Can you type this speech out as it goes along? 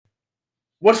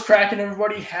What's cracking,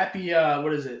 everybody? Happy,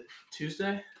 what is it,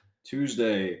 Tuesday?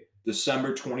 Tuesday,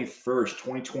 December 21st,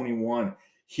 2021,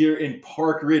 here in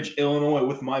Park Ridge, Illinois,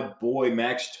 with my boy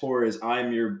Max Torres.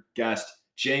 I'm your guest,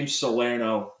 James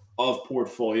Salerno of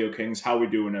Portfolio Kings. How we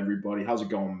doing, everybody? How's it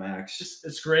going, Max?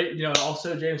 It's great.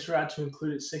 Also, James forgot to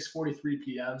include it 6:43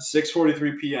 p.m.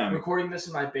 6:43 p.m. Recording this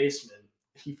in my basement.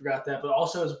 He forgot that, but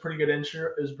also it was a pretty good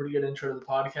intro. It was a pretty good intro to the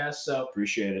podcast. So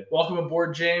Appreciate it. welcome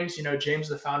aboard, James. James,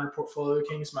 the founder of Portfolio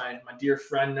Kings, my dear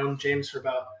friend. Known James for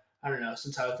about, I don't know,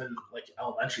 since I've been like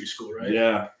elementary school, right?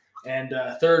 Yeah. And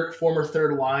former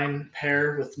third line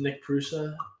pair with Nick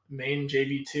Prusa, Maine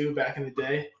JV2 back in the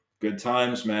day. Good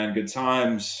times, man. Good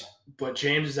times. But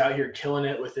James is out here killing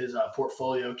it with his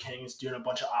Portfolio Kings, doing a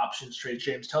bunch of options trades.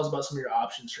 James, tell us about some of your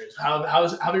options trades. How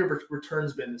have your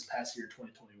returns been this past year,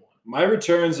 2021? My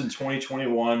returns in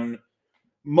 2021,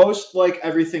 most like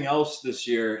everything else this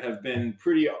year, have been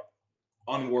pretty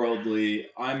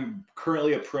unworldly. I'm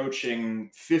currently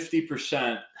approaching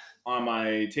 50% on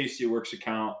my Tastyworks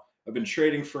account. I've been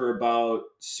trading for about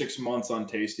 6 months on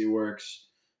Tastyworks.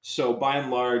 So by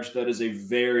and large, that is a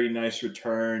very nice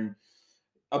return.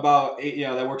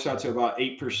 That works out to about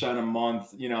 8% a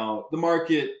month. The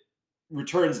market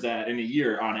returns that in a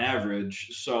year on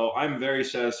average. So I'm very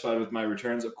satisfied with my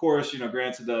returns. Of course,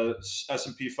 granted the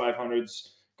S&P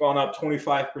 500's gone up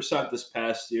 25% this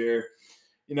past year.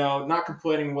 Not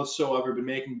complaining whatsoever, been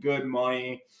making good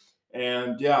money.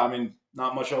 And yeah,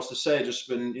 not much else to say. Just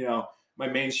been, my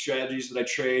main strategies that I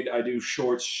trade, I do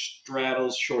short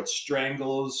straddles, short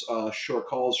strangles, short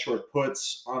calls, short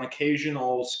puts. On occasion,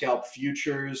 I'll scalp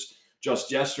futures.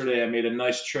 Just yesterday, I made a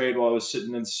nice trade while I was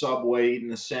sitting in Subway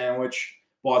eating a sandwich.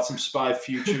 Bought some SPY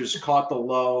futures, caught the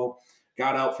low,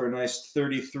 got out for a nice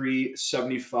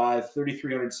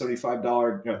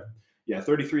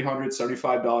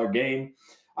 $3,375 gain.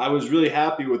 I was really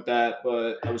happy with that,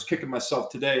 but I was kicking myself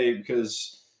today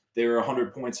because they were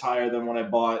 100 points higher than when I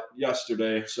bought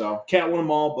yesterday. So can't win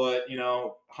them all, but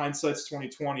hindsight's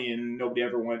 2020, and nobody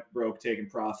ever went broke taking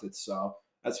profits. So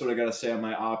that's what I got to say on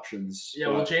my options. Yeah,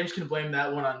 well, James can blame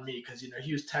that one on me because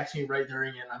he was texting me right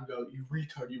during it, and I'm going, you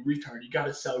retard, you got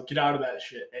to sell, get out of that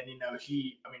shit. And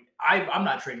I'm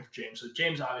not trading for James, so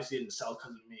James obviously didn't sell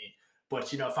because of me.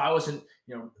 But if I wasn't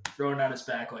throwing down his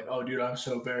back like, oh dude, I'm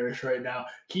so bearish right now,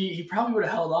 he probably would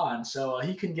have held on. So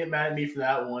he couldn't get mad at me for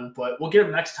that one. But we'll get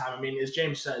him next time. As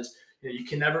James says, you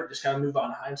can never just gotta move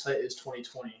on. Hindsight is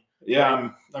 2020. Yeah,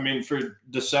 for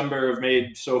December, I've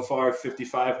made so far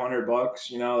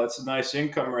 $5,500. That's a nice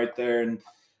income right there, and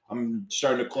I'm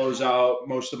starting to close out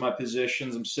most of my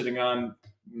positions. I'm sitting on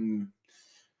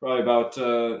probably about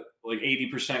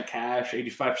 80% cash,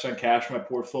 85% cash in my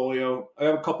portfolio. I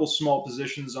have a couple small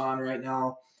positions on right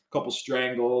now, a couple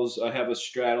strangles. I have a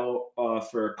straddle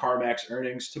for CarMax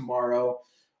earnings tomorrow.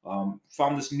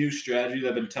 Found this new strategy that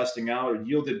I've been testing out. It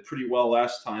yielded pretty well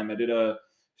last time. I did a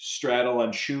straddle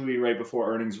on Chewy right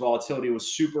before earnings. Volatility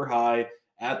was super high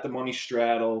at the money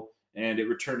straddle, and it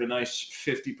returned a nice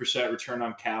 50% return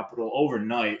on capital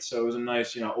overnight. So it was a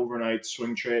nice, overnight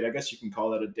swing trade. I guess you can call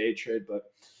that a day trade,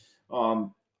 but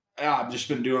I've just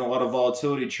been doing a lot of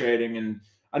volatility trading, and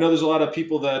I know there's a lot of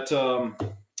people that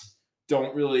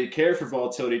don't really care for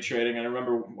volatility trading. And I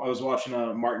remember I was watching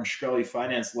a Martin Shkreli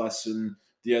finance lesson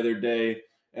the other day,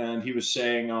 and he was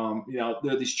saying,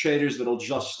 there are these traders that'll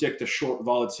just stick to short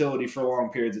volatility for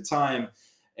long periods of time.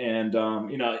 And,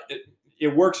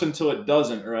 it works until it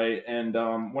doesn't, right? And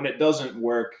when it doesn't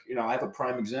work, I have a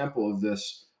prime example of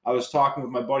this. I was talking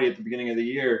with my buddy at the beginning of the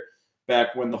year,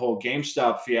 back when the whole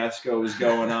GameStop fiasco was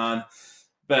going on,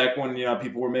 back when,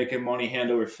 people were making money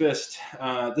hand over fist.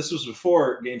 This was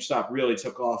before GameStop really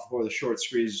took off, before the short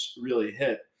squeeze really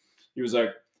hit. He was like,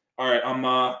 all right,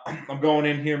 I'm going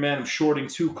in here, man. I'm shorting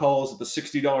 2 calls at the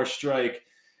 $60 strike.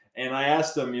 And I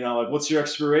asked him, what's your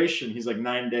expiration? He's like,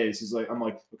 9 days. I'm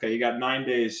like, okay, you got 9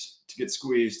 days to get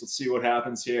squeezed. Let's see what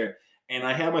happens here. And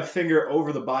I had my finger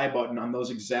over the buy button on those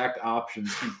exact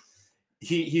options.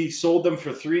 He sold them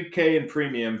for $3,000 in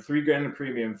premium, $3,000 in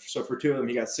premium. So for 2 of them,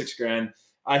 he got $6,000.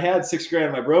 I had $6,000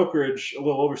 in my brokerage, a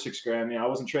little over $6,000. I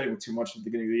wasn't trading with too much at the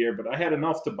beginning of the year, but I had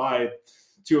enough to buy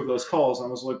 2 of those calls. I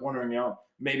was like wondering,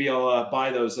 maybe I'll buy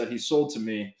those that he sold to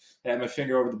me. I had my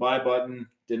finger over the buy button,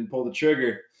 didn't pull the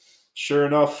trigger. Sure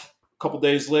enough, a couple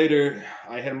days later,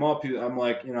 I hit him up. I'm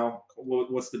like,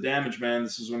 what's the damage, man?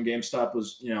 This is when GameStop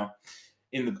was,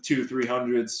 in the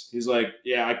 200-300s. He's like,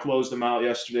 yeah, I closed them out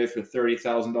yesterday for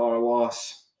 $30,000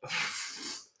 loss.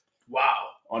 Wow.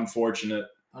 Unfortunate.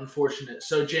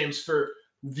 So James, for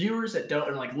viewers that don't,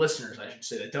 and listeners, I should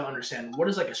say, that don't understand, what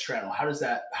is a straddle? How does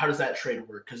that trade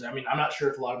work? Because I'm not sure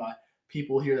if a lot of my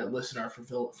people here that listen are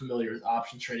familiar with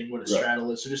option trading, what a Right.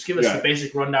 straddle is. So just give us the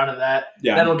basic rundown of that.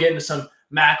 Yeah. Then we'll get into some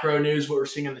macro news, what we're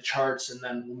seeing in the charts, and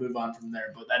then we'll move on from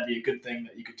there. But that'd be a good thing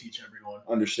that you could teach everyone.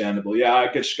 Understandable. Yeah,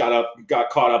 I just got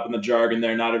caught up in the jargon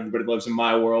there. Not everybody lives in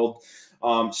my world.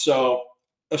 So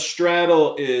a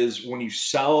straddle is when you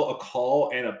sell a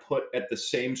call and a put at the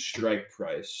same strike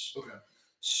price. Okay.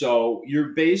 So you're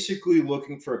basically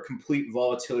looking for a complete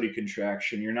volatility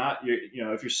contraction.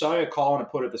 If you're selling a call and a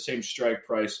put at the same strike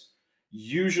price,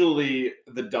 usually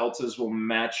the deltas will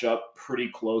match up pretty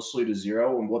closely to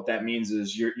zero. And what that means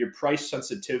is your price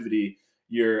sensitivity,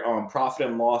 your profit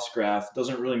and loss graph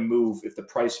doesn't really move if the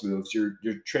price moves. You're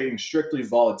trading strictly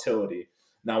volatility.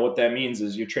 Now, what that means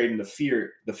is you're trading the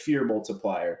fear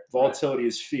multiplier. Volatility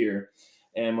is fear.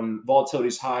 And when volatility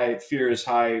is high, fear is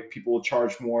high, people will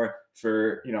charge more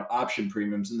for, option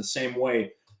premiums in the same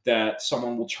way that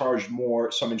someone will charge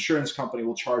more, some insurance company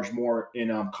will charge more in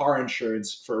car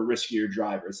insurance for a riskier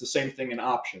driver. It's the same thing in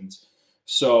options.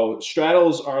 So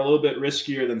straddles are a little bit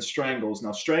riskier than strangles.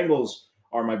 Now, strangles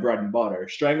are my bread and butter.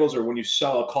 Strangles are when you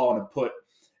sell a call and a put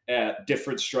at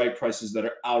different strike prices that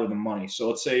are out of the money. So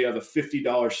let's say you have a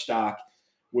 $50 stock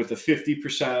with a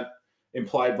 50%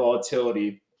 implied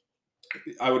volatility.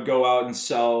 I would go out and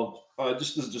sell,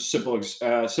 just as a simple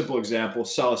example,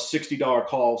 sell a $60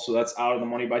 call, so that's out of the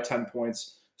money by 10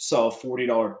 points. Sell a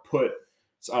 $40 put,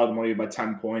 it's out of the money by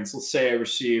 10 points. Let's say I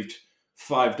received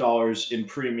 $5 in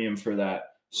premium for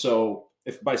that. So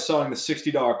if by selling the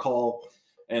 $60 call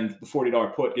and the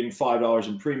 $40 put, getting $5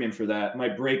 in premium for that, my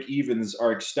break evens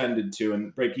are extended to,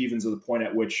 and break evens are the point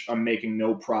at which I'm making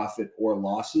no profit or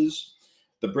losses.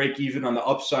 The break even on the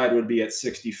upside would be at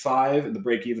 65, and the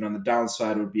break even on the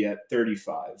downside would be at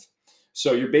 35.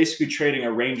 So you're basically trading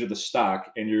a range of the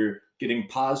stock, and you're getting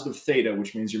positive theta,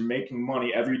 which means you're making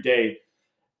money every day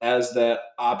as that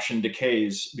option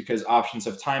decays, because options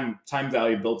have time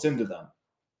value built into them.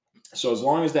 So as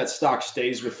long as that stock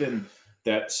stays within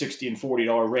that $60 and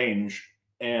 $40 range,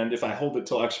 and if I hold it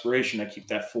till expiration, I keep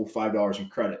that full $5 in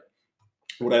credit.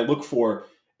 What I look for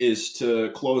is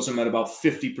to close them at about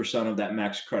 50% of that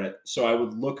max credit. So I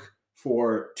would look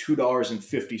for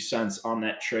 $2.50 on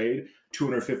that trade,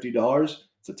 $250.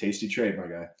 It's a tasty trade, my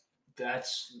guy.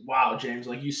 That's wow, James.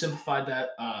 Like you simplified that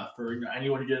for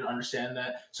anyone who didn't understand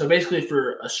that. So basically,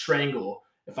 for a strangle,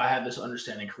 if I have this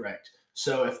understanding correct,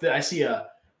 so if I see a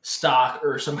stock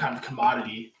or some kind of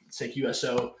commodity, let's take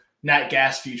USO nat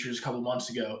gas futures a couple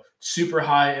months ago, super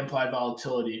high implied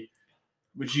volatility.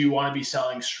 Would you want to be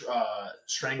selling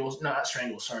strangles? Not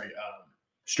strangles, sorry.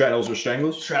 Straddles or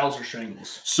strangles? Straddles or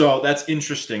strangles. So that's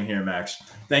interesting here, Max.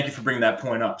 Thank you for bringing that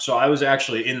point up. So I was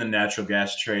actually in the natural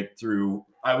gas trade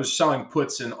I was selling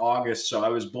puts in August, so I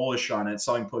was bullish on it.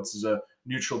 Selling puts is a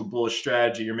neutral to bullish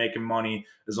strategy. You're making money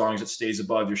as long as it stays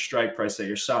above your strike price that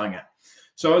you're selling at.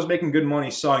 So I was making good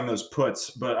money selling those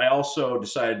puts, but I also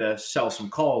decided to sell some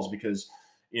calls because,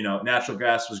 natural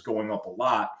gas was going up a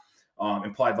lot.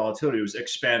 Implied volatility was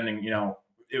expanding.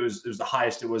 It was the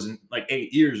highest it was in like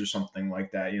 8 years or something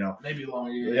like that. Maybe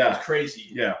longer. Yeah, it's crazy.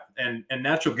 Yeah, and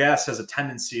natural gas has a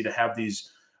tendency to have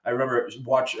these. I remember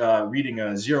reading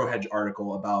a Zero Hedge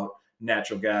article about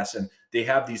natural gas, and they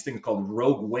have these things called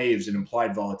rogue waves in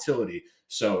implied volatility.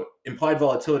 So implied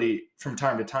volatility from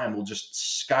time to time will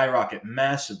just skyrocket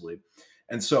massively.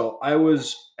 And so I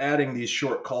was adding these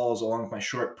short calls along with my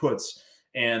short puts,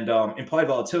 and implied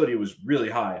volatility was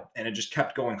really high, and it just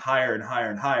kept going higher and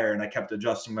higher and higher, and I kept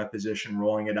adjusting my position,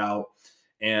 rolling it out.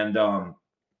 And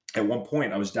at one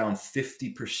point, I was down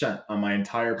 50% on my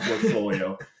entire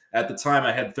portfolio. At the time,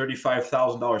 I had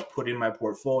 $35,000 put in my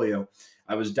portfolio.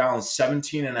 I was down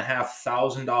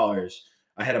 $17,500.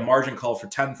 I had a margin call for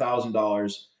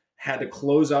 $10,000, had to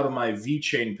close out of my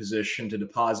V-chain position to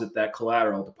deposit that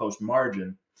collateral to post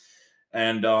margin.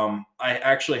 And I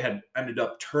actually had ended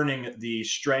up turning the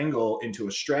strangle into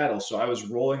a straddle. So I was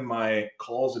rolling my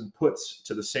calls and puts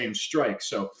to the same strike.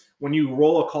 So when you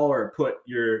roll a call or a put,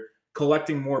 you're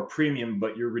collecting more premium,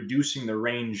 but you're reducing the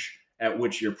range at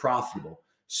which you're profitable.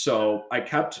 So I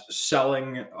kept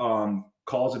selling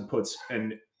calls and puts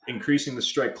and increasing the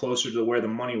strike closer to where the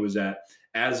money was at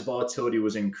as volatility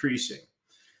was increasing.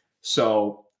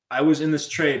 So I was in this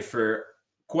trade for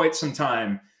quite some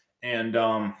time, and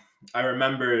I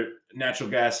remember natural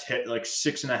gas hit like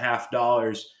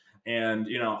 $6.50, and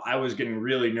I was getting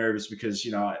really nervous because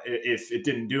if it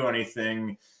didn't do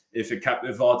anything, if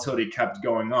volatility kept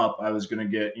going up, I was going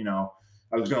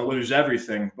to lose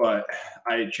everything. But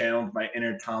I channeled my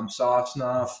inner Tom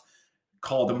Sosnoff,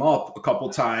 called him up a couple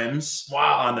times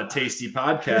on the Tasty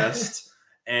podcast,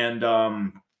 and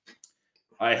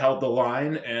I held the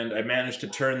line and I managed to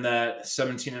turn that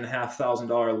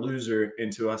 $17,500 loser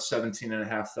into a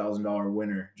 $17,500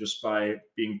 winner just by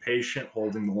being patient,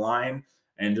 holding the line,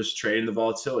 and just trading the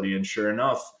volatility. And sure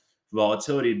enough,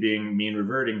 volatility being mean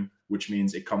reverting, which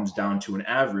means it comes down to an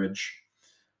average,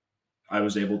 I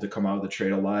was able to come out of the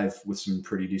trade alive with some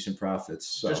pretty decent profits.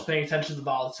 So Just paying attention to the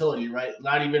volatility, right?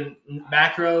 Not even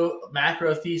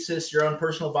macro thesis, your own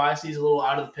personal biases a little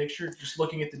out of the picture. Just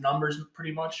looking at the numbers,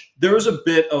 pretty much. there was a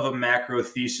bit of a macro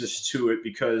thesis to it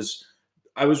because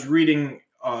I was reading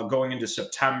going into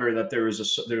September that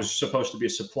there's supposed to be a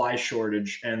supply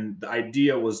shortage, and the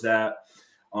idea was that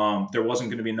there wasn't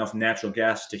going to be enough natural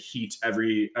gas to heat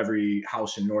every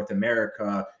house in North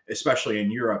America, especially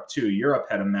in Europe too. Europe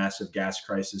had a massive gas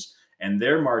crisis, and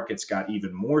their markets got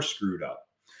even more screwed up.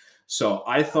 So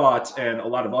I thought, and a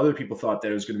lot of other people thought,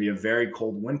 that it was going to be a very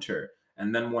cold winter.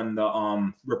 And then when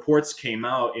the reports came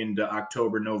out into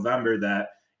October, November that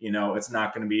it's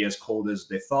not going to be as cold as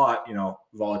they thought,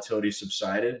 volatility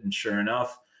subsided, and sure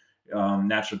enough,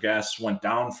 natural gas went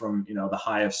down from the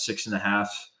high of 6.5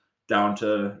 down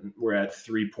to we're at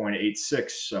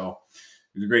 3.86. So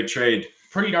it was a great trade.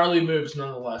 Pretty gnarly moves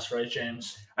nonetheless, right,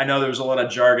 James? I know there was a lot of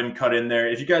jargon cut in there.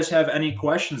 If you guys have any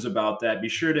questions about that, be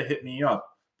sure to hit me up.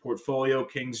 Portfolio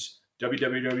Kings,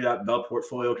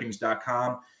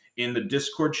 www.theportfoliokings.com. In the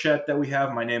Discord chat that we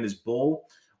have, my name is Bull.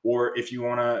 Or if you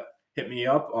want to hit me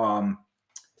up,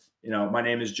 my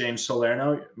name is James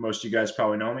Salerno. Most of you guys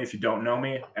probably know me. If you don't know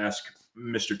me, ask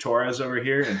Mr. Torres over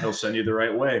here, and he'll send you the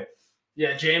right way.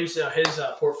 Yeah, James, his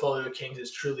Portfolio Kings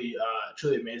is truly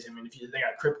amazing. I mean, they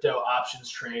got crypto options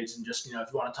trades, and just if you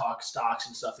want to talk stocks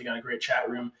and stuff, they got a great chat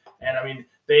room. And I mean,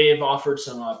 they have offered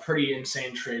some pretty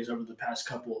insane trades over the past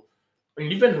couple. I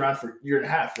mean, you've been around for a year and a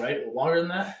half, right? Longer than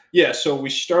that? Yeah. So we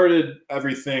started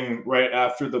everything right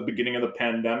after the beginning of the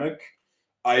pandemic.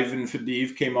 Ivan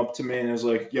Fadiev came up to me and was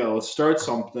like, "Yo, let's start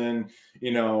something."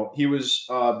 He was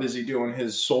busy doing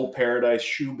his Soul Paradise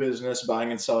shoe business,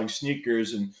 buying and selling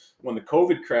sneakers, and when the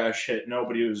COVID crash hit,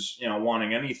 nobody was,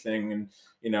 wanting anything, and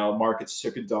markets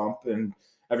took a dump, and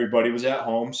everybody was at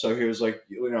home. So he was like,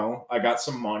 I got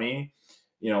some money,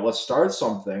 let's start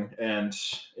something. And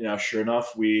sure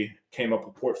enough, we came up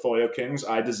with Portfolio Kings.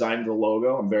 I designed the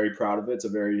logo. I'm very proud of it. It's a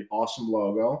very awesome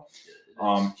logo.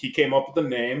 He came up with the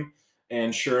name.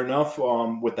 And sure enough,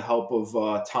 with the help of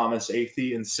Thomas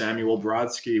Athey and Samuel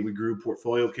Brodsky, we grew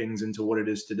Portfolio Kings into what it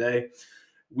is today.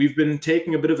 We've been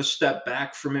taking a bit of a step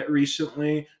back from it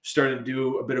recently, starting to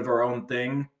do a bit of our own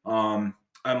thing. I'm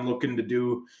looking to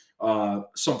do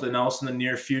something else in the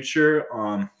near future.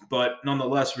 But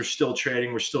nonetheless, we're still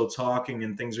trading, we're still talking,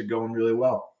 and things are going really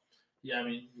well. Yeah, I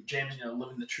mean, James,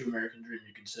 living the true American dream,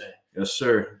 you can say. Yes,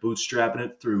 sir. Bootstrapping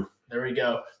it through. There we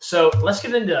go. So let's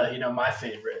get into my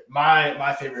favorite part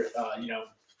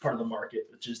of the market,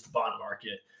 which is the bond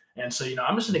market. And so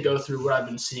I'm just going to go through what I've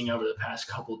been seeing over the past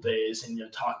couple of days and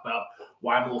talk about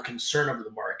why I'm a little concerned over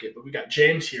the market. But we got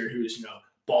James here, who's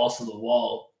balls to the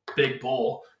wall, big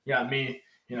bull. You got me,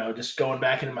 just going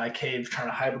back into my cave trying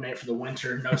to hibernate for the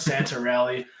winter. No Santa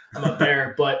rally. I'm a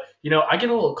bear, but I get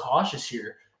a little cautious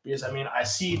here because I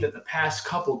see that the past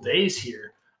couple days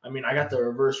here. I got the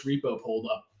reverse repo pulled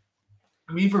up.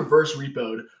 We've reverse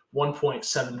repoed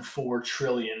 1.74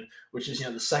 trillion, which is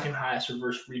the second highest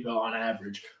reverse repo on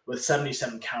average, with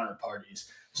 77 counterparties.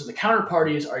 So the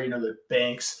counterparties are the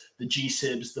banks, the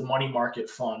GSIBs, the money market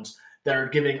funds that are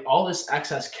giving all this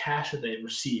excess cash that they've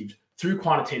received through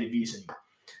quantitative easing,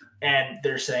 and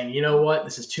they're saying,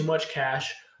 this is too much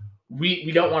cash. We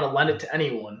don't want to lend it to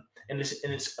anyone, and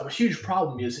it's a huge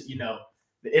problem because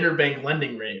the interbank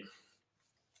lending rate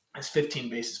is 15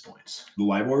 basis points. The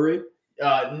LIBOR rate.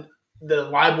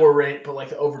 The LIBOR rate, but like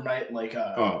the overnight,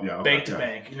 bank to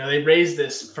bank. They raised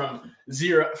this from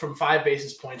 5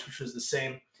 basis points, which was the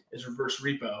same as reverse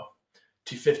repo,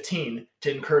 to 15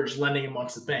 to encourage lending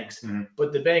amongst the banks. Mm-hmm.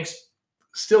 But the banks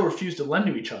still refuse to lend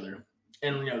to each other,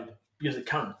 and because it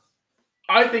counter.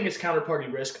 I think it's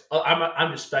counterparty risk.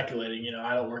 I'm just speculating.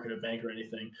 I don't work at a bank or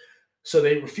anything. So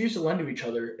they refuse to lend to each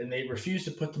other, and they refuse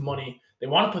to put the money. They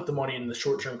want to put the money in the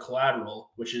short-term collateral,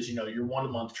 which is your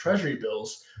 1-month Treasury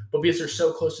bills. But because they're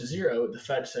so close to zero, the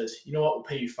Fed says, you know what, we'll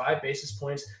pay you 5 basis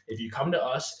points if you come to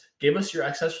us, give us your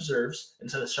excess reserves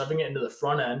instead of shoving it into the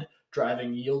front end,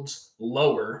 driving yields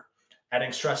lower,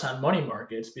 adding stress on money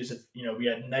markets. Because if we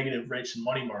had negative rates in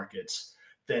money markets,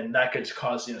 then that could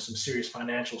cause some serious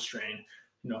financial strain.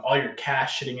 All your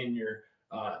cash sitting in your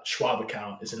Schwab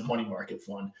account is in a money market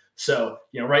fund. So,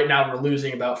 right now we're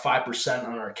losing about 5%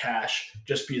 on our cash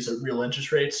just because of real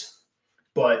interest rates.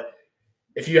 But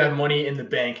if you have money in the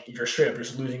bank, you're straight up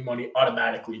just losing money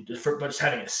automatically but just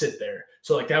having it sit there.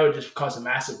 So like that would just cause a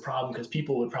massive problem because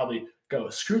people would probably go,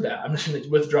 screw that. I'm just going to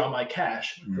withdraw my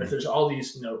cash. But if there's all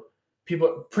these,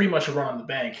 people pretty much run on the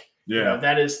bank,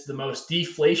 that is the most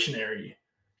deflationary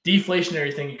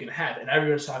thing you can have. And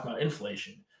everyone's talking about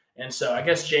inflation. And so I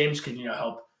guess James could,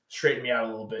 help straighten me out a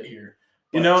little bit here.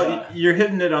 But, you're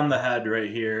hitting it on the head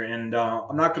right here. And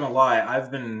I'm not going to lie.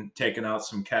 I've been taking out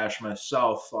some cash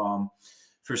myself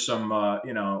for some,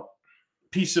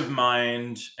 peace of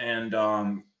mind and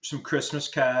some Christmas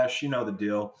cash, the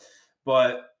deal.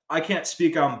 But I can't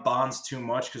speak on bonds too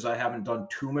much because I haven't done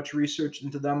too much research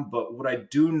into them. But what I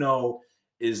do know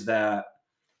is that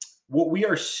what we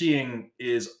are seeing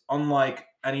is unlike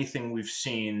anything we've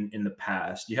seen in the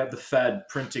past. You have the Fed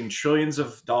printing trillions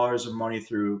of dollars of money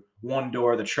through one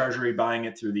door, the Treasury buying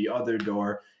it through the other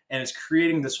door, and it's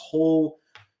creating this whole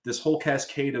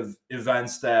cascade of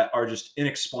events that are just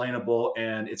inexplainable,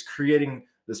 and it's creating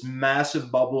this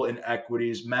massive bubble in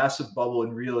equities, massive bubble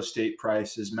in real estate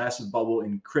prices, massive bubble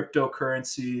in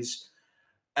cryptocurrencies.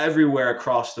 Everywhere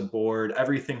across the board,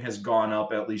 everything has gone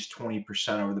up at least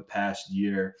 20% over the past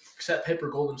year, except paper,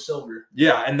 gold, and silver.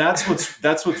 Yeah, and that's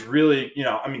what's really,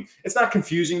 it's not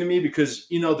confusing to me because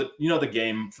the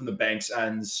game from the bank's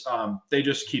ends. They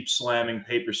just keep slamming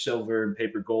paper, silver, and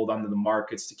paper gold onto the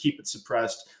markets to keep it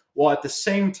suppressed, while at the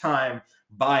same time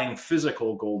buying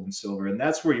physical gold and silver, and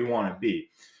that's where you want to be.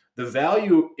 The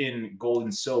value in gold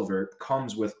and silver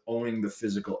comes with owning the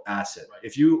physical asset.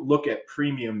 If you look at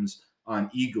premiums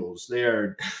on Eagles, they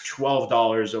are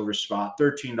 $12 over spot,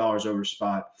 $13 over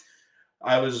spot.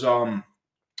 I was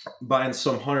buying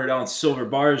some 100-ounce silver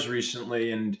bars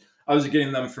recently, and I was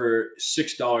getting them for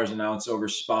 $6 an ounce over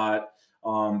spot,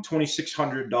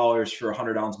 $2,600 for a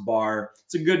 100-ounce bar.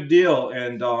 It's a good deal,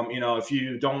 and if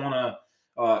you don't want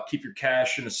to keep your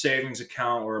cash in a savings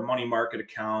account or a money market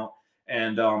account,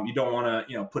 and you don't want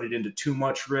to put it into too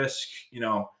much risk,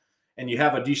 and you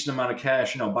have a decent amount of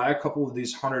cash, buy a couple of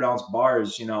these 100-ounce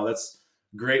bars. That's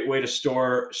a great way to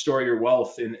store your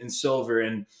wealth in silver,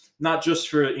 and not just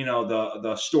for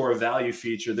the store of value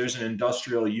feature. There's an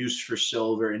industrial use for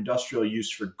silver, industrial use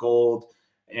for gold,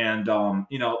 and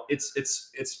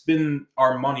it's been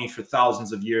our money for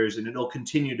thousands of years, and it'll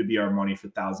continue to be our money for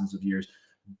thousands of years.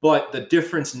 But the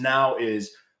difference now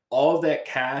is all of that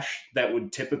cash that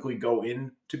would typically go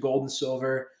into gold and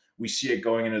silver, we see it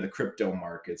going into the crypto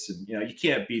markets. And, you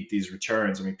can't beat these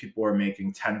returns. I mean, people are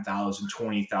making 10,000,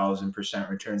 20,000%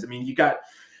 returns. I mean, you got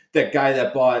that guy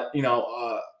that bought,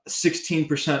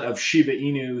 16% of Shiba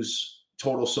Inu's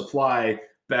total supply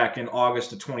back in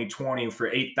August of 2020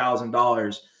 for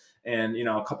 $8,000. And,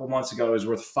 a couple months ago, it was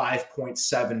worth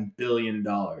 $5.7 billion.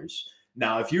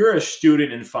 Now, if you're a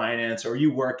student in finance or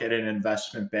you work at an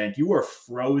investment bank, you are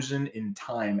frozen in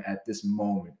time at this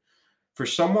moment. For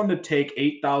someone to take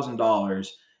 $8,000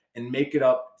 and make it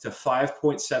up to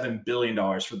 $5.7 billion,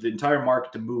 for the entire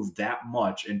market to move that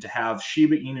much, and to have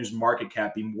Shiba Inu's market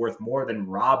cap be worth more than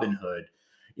Robinhood,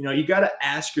 you got to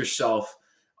ask yourself,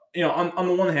 on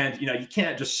the one hand, you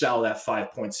can't just sell that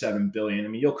 $5.7 billion. I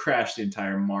mean, you'll crash the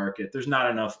entire market. There's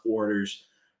not enough orders.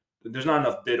 There's not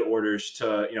enough bid orders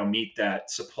to, meet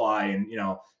that supply, and,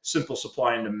 simple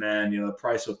supply and demand, the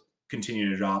price will continue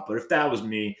to drop. But if that was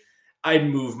me, I'd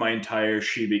move my entire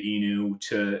Shiba Inu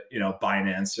to,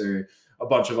 Binance or a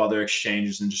bunch of other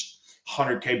exchanges, and just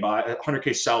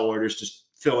 100K sell orders, just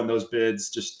filling those bids,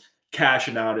 just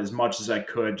cashing out as much as I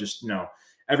could. Just,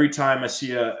 every time I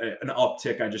see an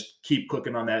uptick, I just keep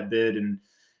clicking on that bid and,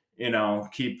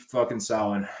 keep fucking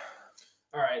selling.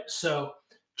 All right. So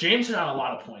James hit on a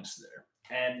lot of points there.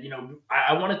 And,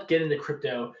 I want to get into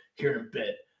crypto here in a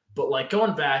bit. But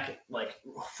going back,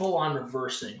 full on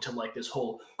reversing to this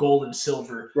whole gold and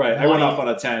silver. Right. Money. I went off on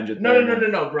a tangent.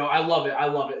 No, bro. I love it.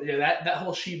 Yeah, that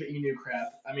whole Shiba Inu crap.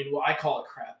 I mean, well, I call it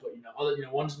crap, but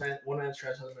one man's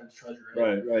trash, other man's treasure.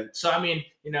 Right. So I mean,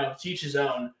 to each his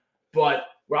own. But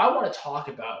what I want to talk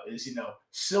about is,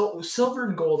 silver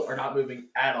and gold are not moving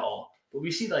at all. But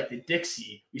we see the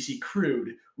Dixie, we see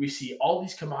crude, we see all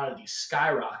these commodities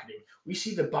skyrocketing. We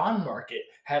see the bond market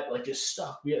just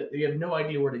stuck. We have no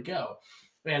idea where to go.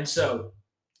 And so,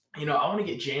 I want to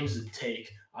get James's take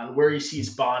on where he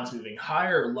sees bonds moving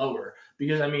higher or lower.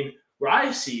 Because, I mean, where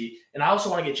I see, and I also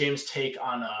want to get James' take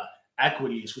on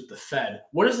equities with the Fed.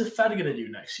 What is the Fed going to do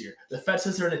next year? The Fed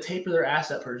says they're going to taper their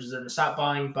asset purchases. They're going to stop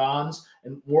buying bonds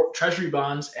and treasury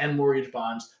bonds and mortgage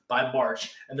bonds by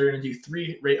March, and they're going to do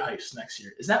 3 rate hikes next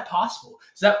year. Is that possible?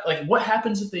 Is that what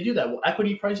happens if they do that? Will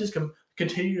equity prices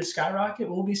continue to skyrocket?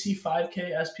 Will we see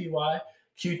 5K SPY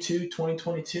Q2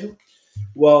 2022?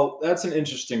 Well, that's an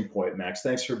interesting point, Max.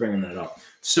 Thanks for bringing that up.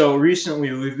 So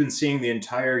recently, we've been seeing the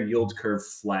entire yield curve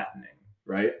flattening,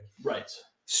 right? Right.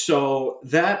 So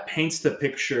that paints the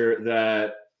picture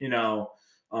that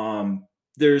um,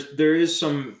 there is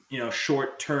some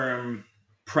short term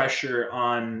pressure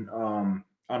on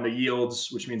the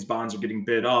yields, which means bonds are getting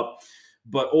bid up.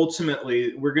 But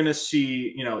ultimately, we're going to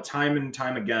see time and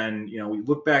time again. We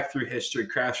look back through history,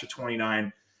 crash of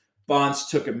 '29. Bonds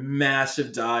took a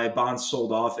massive dive, bonds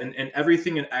sold off, and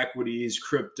everything in equities,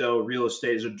 crypto, real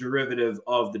estate is a derivative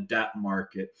of the debt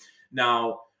market.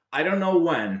 Now, I don't know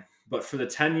when, but for the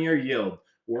 10-year yield,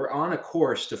 we're on a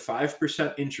course to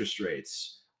 5% interest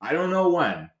rates. I don't know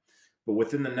when, but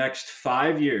within the next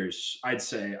 5 years, I'd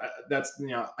say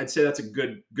I'd say that's a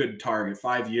good target.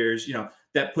 5 years,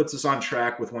 that puts us on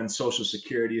track with when Social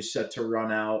Security is set to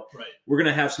run out. Right. We're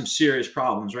going to have some serious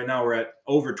problems. Right now, we're at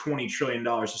over $20 trillion.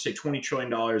 To say $20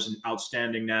 trillion in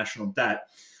outstanding national debt.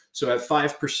 So at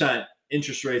 5%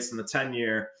 interest rates in the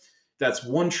 10-year, that's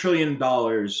 $1 trillion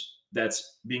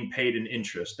that's being paid in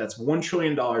interest. That's $1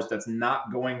 trillion that's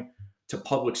not going to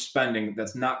public spending,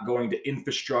 that's not going to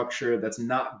infrastructure, that's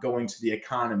not going to the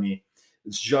economy.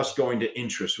 It's just going to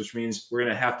interest, which means we're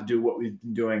going to have to do what we've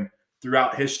been doing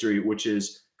throughout history, which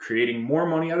is creating more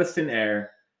money out of thin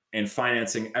air and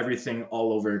financing everything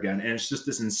all over again. And it's just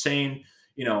this insane,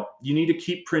 you need to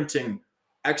keep printing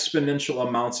exponential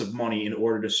amounts of money in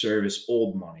order to service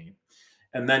old money.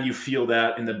 And then you feel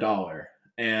that in the dollar.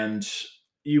 And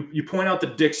you point out the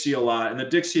Dixie a lot, and the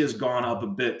Dixie has gone up a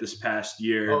bit this past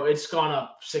year. Oh, it's gone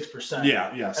up 6%. Yeah,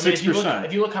 I mean, 6%.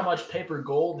 if you look how much paper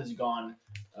gold has gone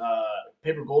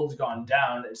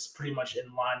down, it's pretty much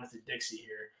in line with the Dixie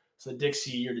here. So the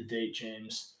Dixie year to date,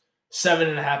 James,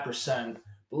 7.5%.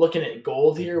 But looking at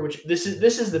gold here, which this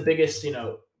is the biggest,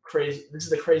 crazy. This is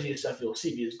the craziest stuff you'll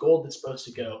see because gold is supposed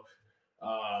to go.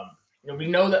 We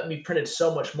know that we printed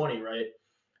so much money, right?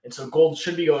 And so gold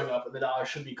should be going up and the dollar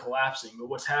should be collapsing. But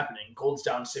what's happening? Gold's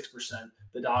down 6%,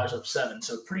 the dollar's up 7%.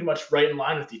 So pretty much right in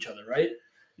line with each other, right?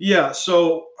 Yeah.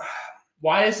 So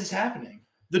why is this happening?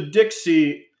 The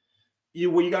Dixie,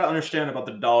 what you got to understand about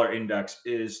the dollar index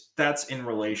is that's in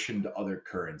relation to other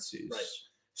currencies. Right.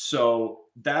 So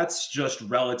that's just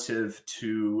relative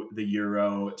to the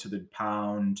euro, to the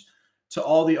pound, to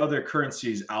all the other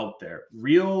currencies out there.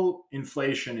 Real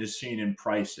inflation is seen in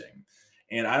pricing.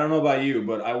 And I don't know about you,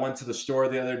 but I went to the store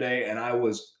the other day and I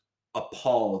was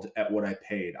appalled at what I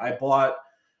paid. I bought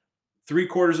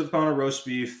 3/4 of a pound of roast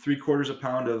beef, 3/4 of a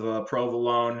pound of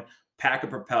provolone, pack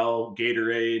of Propel,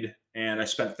 Gatorade, and I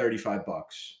spent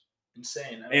 $35.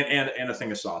 Insane. And a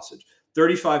thing of sausage.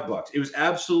 $35. It was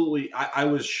absolutely, I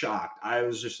was shocked. I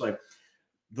was just like,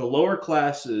 the lower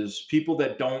classes, people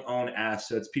that don't own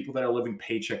assets, people that are living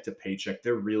paycheck to paycheck,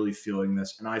 they're really feeling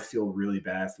this. And I feel really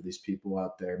bad for these people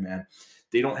out there, man.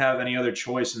 They don't have any other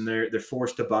choice and they're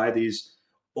forced to buy these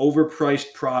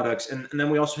overpriced products. And then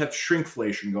we also have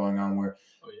shrinkflation going on where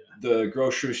the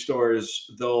grocery stores,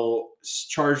 they'll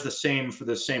charge the same for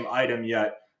the same item,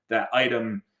 yet that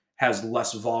item has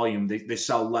less volume. They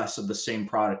sell less of the same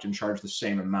product and charge the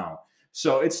same amount.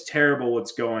 So it's terrible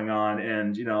what's going on.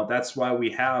 And, that's why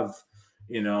we have,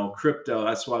 crypto.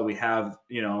 That's why we have,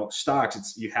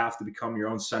 stocks. You have to become your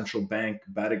own central bank,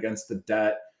 bet against the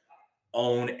debt,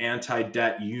 own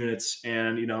anti-debt units.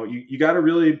 And, you got to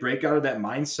really break out of that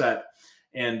mindset.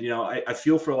 And, I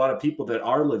feel for a lot of people that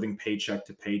are living paycheck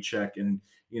to paycheck. And,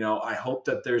 I hope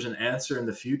that there's an answer in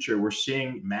the future. We're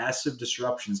seeing massive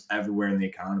disruptions everywhere in the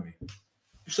economy.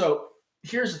 So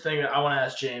here's the thing that I want to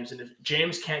ask James, and if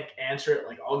James can't answer it,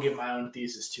 I'll give my own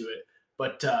thesis to it.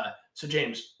 But so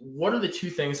James, what are the two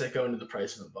things that go into the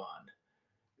price of a bond?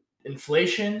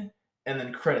 Inflation and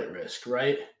then credit risk,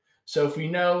 right? So if we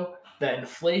know that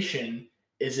inflation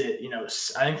is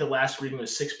I think the last reading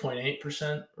was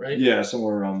 6.8%, right? Yeah,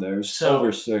 somewhere around there. So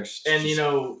over 6. And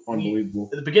unbelievable.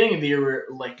 At the beginning of the year, we're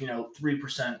 3%,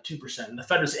 2%, and the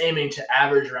Fed was aiming to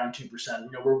average around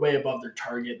 2%. We're way above their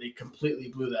target. They completely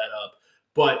blew that up.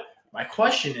 But my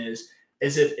question is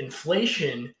if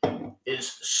inflation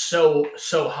is so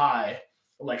high,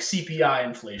 like CPI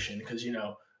inflation, because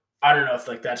I don't know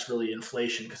if that's really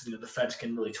inflation because the Feds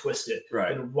can really twist it.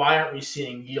 Right. And why aren't we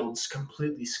seeing yields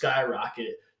completely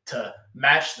skyrocket to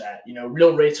match that?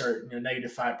 Real rates are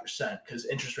negative 5% because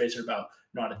interest rates are about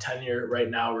on a 10-year right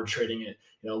now we're trading at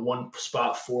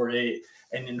 1.48,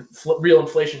 and in real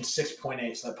inflation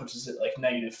 6.8, so that puts us at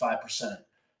negative 5%.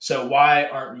 So why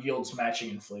aren't yields matching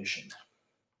inflation?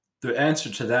 The answer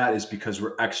to that is because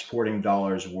we're exporting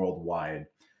dollars worldwide.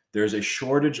 There's a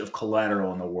shortage of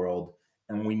collateral in the world,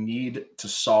 and we need to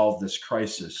solve this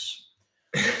crisis.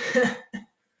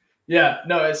 Yeah,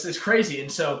 no, it's crazy.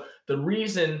 And so the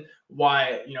reason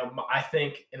why, I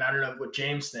think, and I don't know what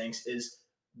James thinks, is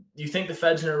do you think the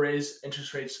Fed's going to raise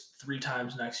interest rates 3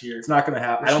 times next year? It's not going to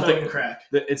happen. We're I don't smoking think crack.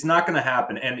 it's not going to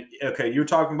happen. And okay, you're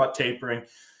talking about tapering.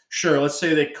 Sure, let's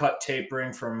say they cut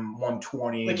tapering from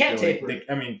 120. They can't taper.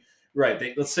 I mean,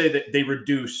 right? Let's say that they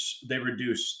reduce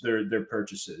their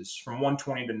purchases from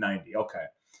 120 to 90. Okay,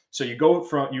 so you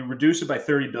reduce it by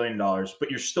 $30 billion, but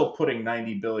you're still putting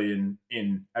 90 billion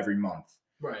in every month,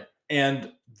 Right.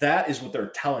 and that is what they're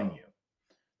telling you.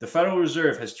 The Federal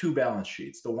Reserve has two balance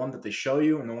sheets: the one that they show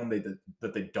you and the one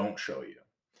that they don't show you.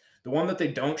 The one that they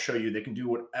don't show you, they can do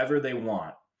whatever they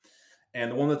want.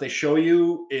 And the one that they show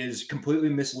you is completely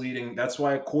misleading. That's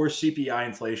why core CPI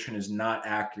inflation is not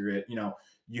accurate.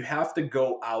 You have to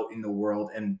go out in the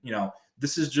world and,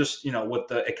 this is just, what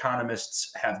the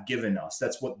economists have given us.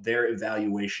 That's what their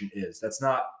evaluation is. That's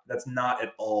not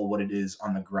at all what it is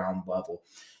on the ground level.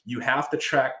 You have to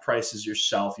track prices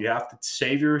yourself. You have to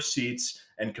save your receipts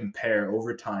and compare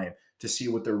over time to see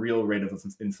what the real rate of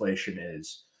inflation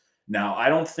is. Now, I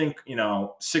don't think,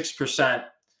 6%.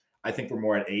 I think we're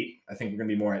more at 8. I think we're going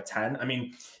to be more at 10. I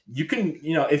mean, you can,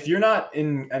 if you're not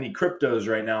in any cryptos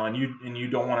right now and you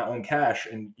don't want to own cash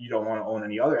and you don't want to own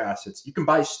any other assets, you can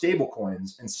buy stable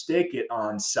coins and stake it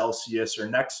on Celsius or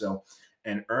Nexo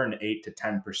and earn 8 to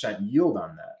 10% yield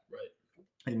on that.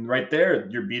 Right. And right there,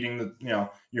 you're beating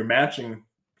you're matching,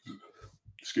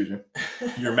 excuse me,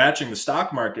 you're matching the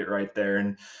stock market right there.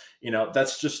 And,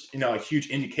 that's just, a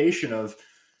huge indication of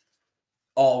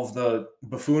all of the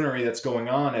buffoonery that's going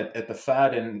on at the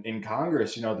Fed and in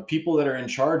Congress. The people that are in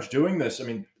charge doing this, I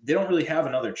mean, they don't really have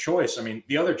another choice. I mean,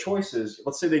 the other choice is,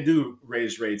 let's say they do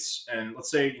raise rates, and let's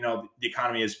say,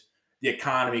 the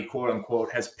economy, quote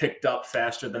unquote, has picked up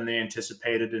faster than they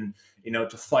anticipated. And,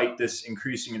 to fight this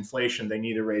increasing inflation, they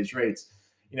need to raise rates.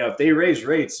 If they raise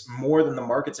rates more than the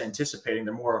market's anticipating,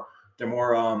 they're more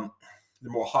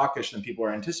hawkish than people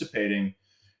are anticipating,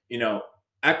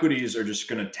 equities are just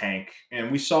going to tank.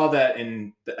 And we saw that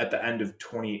at the end of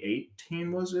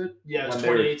 2018, was it? Yeah, it was when they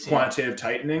were 2018. quantitative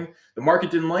tightening. The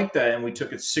market didn't like that, and we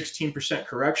took a 16%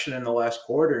 correction in the last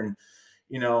quarter. And,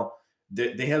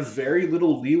 they have very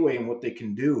little leeway in what they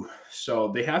can do.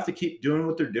 So they have to keep doing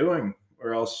what they're doing,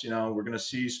 or else, we're going to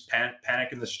see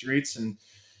panic in the streets, and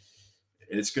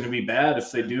it's going to be bad if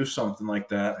they do something like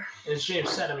that. And as James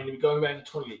said, I mean, going back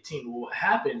to 2018, well, what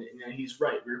happened, he's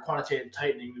right. We were quantitative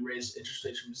tightening. We raised interest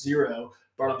rates from 0,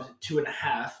 brought them to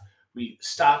 2.5. We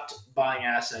stopped buying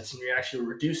assets, and we actually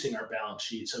were reducing our balance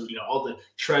sheet. So, all the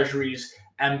treasuries,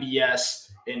 MBS,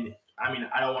 and I mean,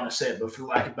 I don't want to say it, but for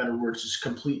lack of better words, just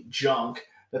complete junk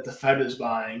that the Fed is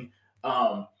buying.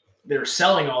 They were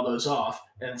selling all those off,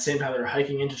 and at the same time, they were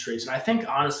hiking interest rates. And I think,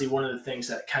 honestly, one of the things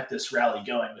that kept this rally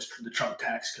going was the Trump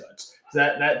tax cuts.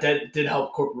 That did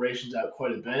help corporations out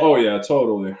quite a bit. Oh, yeah,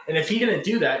 totally. And if he didn't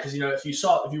do that, because, if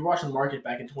you were watching the market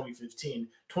back in 2015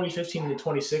 to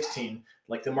 2016,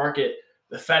 like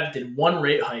the Fed did one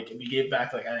rate hike, and we gave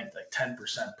back, I think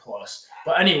 10% plus.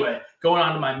 But anyway, going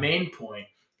on to my main point,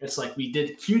 it's like we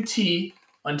did QT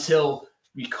until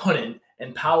we couldn't.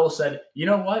 And Powell said, you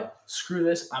know what? Screw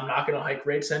this. I'm not going to hike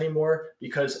rates anymore,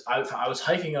 because I was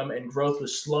hiking them and growth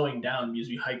was slowing down because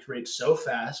we hiked rates so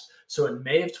fast. So in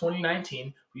May of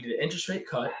 2019, we did an interest rate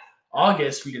cut.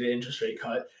 August, we did an interest rate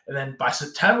cut. And then by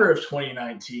September of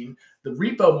 2019, the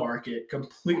repo market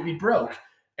completely broke.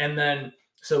 And then,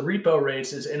 so repo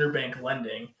rates is interbank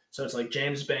lending. So it's like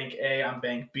James Bank A, I'm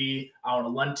Bank B. I want to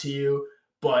lend to you.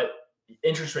 But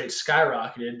interest rates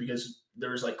skyrocketed because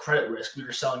there was credit risk. We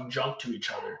were selling junk to each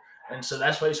other. And so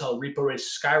that's why you saw repo rates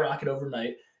skyrocket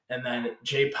overnight. And then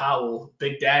Jay Powell,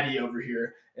 Big Daddy over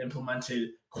here, implemented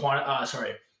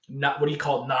not what he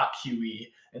called not QE.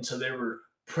 And so they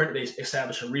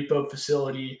established a repo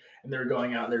facility, and they were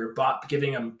going out and they were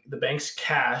giving them the banks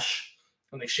cash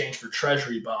in exchange for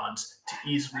treasury bonds to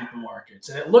ease repo markets.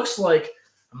 And it looks like,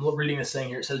 I'm reading this thing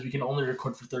here, it says we can only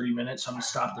record for 30 minutes. So I'm going to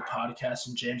stop the podcast,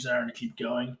 and James and I are going to keep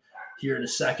going here in a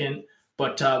second.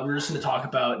 But we're just going to talk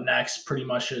about next pretty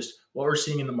much just what we're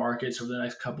seeing in the markets over the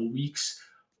next couple of weeks,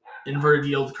 inverted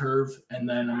yield curve. And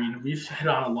then, I mean, we've hit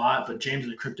on a lot, but James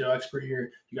is a crypto expert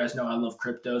here. You guys know I love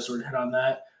crypto, so we're going to hit on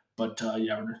that. But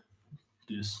yeah, we're going to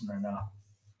do this right now.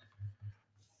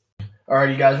 All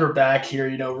right, you guys, we're back here.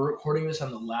 We're recording this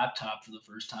on the laptop for the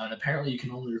first time. Apparently, you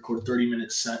can only record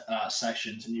 30-minute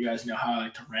sections, and you guys know how I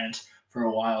like to rant for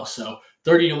a while. So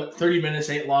 30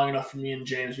 minutes ain't long enough for me and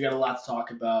James. We got a lot to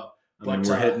talk about. But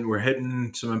we're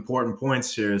hitting some important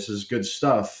points here. This is good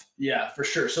stuff. Yeah, for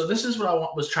sure. So this is what I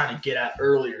was trying to get at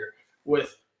earlier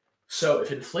so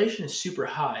if inflation is super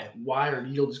high, why are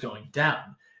yields going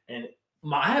down? And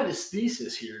I have this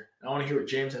thesis here. I want to hear what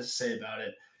James has to say about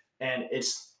it. And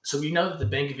it's so we know that the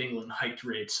Bank of England hiked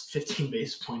rates 15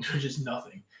 basis points, which is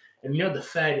nothing. And we know the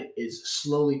Fed is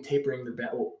slowly tapering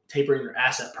their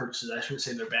asset purchases. I shouldn't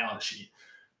say their balance sheet,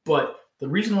 but the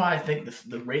reason why I think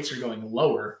the rates are going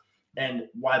lower and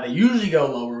why they usually go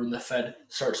lower when the Fed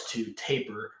starts to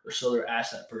taper or slow their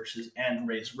asset purchases and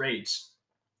raise rates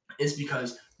is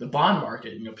because the bond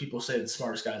market. People say the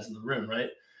smartest guys in the room, right?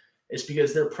 It's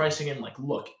because they're pricing in like,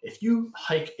 look, if you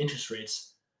hike interest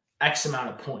rates X amount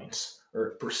of points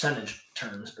or percentage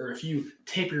terms, or if you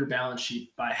taper your balance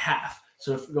sheet by half,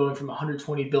 so if going from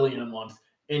 120 billion a month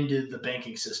into the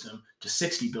banking system to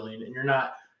 60 billion, and you're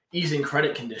not easing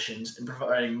credit conditions and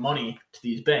providing money to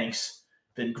these banks,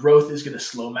 then growth is going to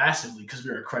slow massively because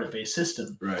we're a credit-based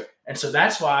system. Right. And so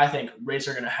that's why I think rates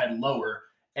are going to head lower.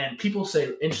 And people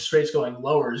say interest rates going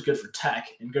lower is good for tech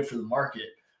and good for the market.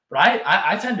 But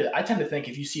I tend to think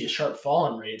if you see a sharp fall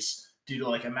in rates due to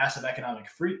like a massive economic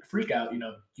freak out,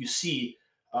 you see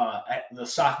the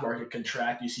stock market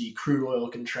contract, you see crude oil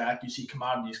contract, you see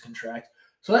commodities contract.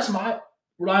 So that's what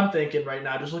I'm thinking right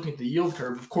now. Just looking at the yield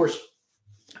curve. Of course,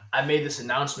 I made this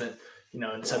announcement,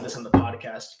 and said this on the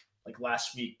podcast like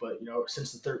last week. But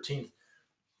since the 13th,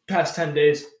 past 10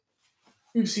 days,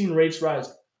 we've seen rates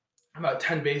rise about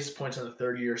 10 basis points on the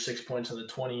 30-year, 6 points on the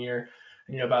 20-year.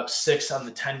 And, about 6 on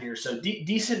the 10-year. So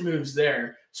decent moves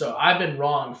there. So I've been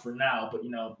wrong for now, but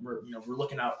we're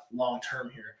looking out long term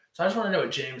here. So I just want to know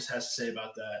what James has to say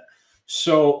about that.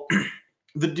 So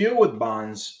the deal with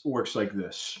bonds works like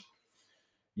this.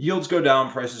 Yields go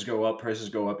down, prices go up,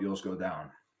 yields go down.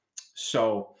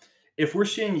 So if we're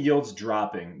seeing yields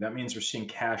dropping, that means we're seeing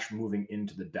cash moving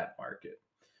into the debt market.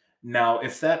 Now,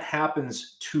 if that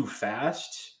happens too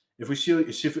fast, if we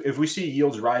see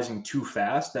yields rising too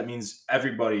fast, that means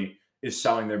everybody is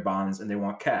selling their bonds and they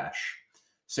want cash.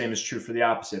 Same is true for the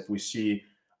opposite. If we see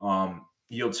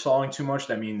yields falling too much,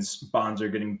 that means bonds are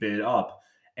getting bid up.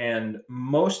 And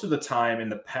most of the time in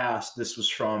the past, this was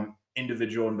from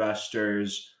individual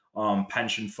investors,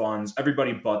 pension funds,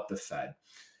 everybody but the Fed.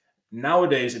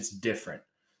 Nowadays, it's different.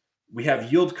 We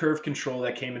have yield curve control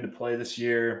that came into play this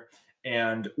year.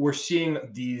 And we're seeing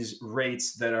these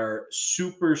rates that are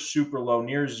super, super low,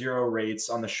 near zero rates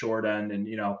on the short end and,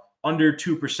 under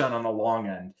 2% on the long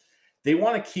end. They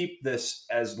want to keep this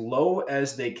as low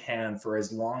as they can for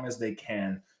as long as they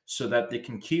can so that they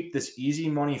can keep this easy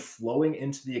money flowing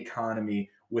into the economy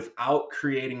without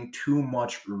creating too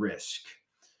much risk.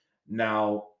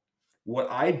 Now, what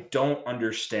I don't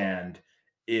understand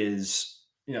is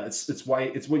it's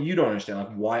what you don't understand.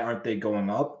 Like, why aren't they going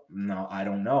up? No, I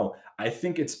don't know. I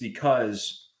think it's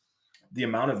because the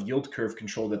amount of yield curve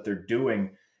control that they're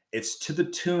doing, it's to the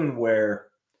tune where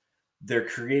they're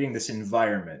creating this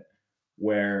environment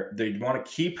where they want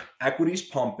to keep equities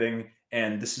pumping.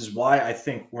 And this is why I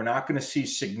think we're not going to see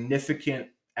significant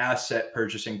asset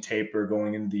purchasing taper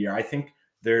going into the year. I think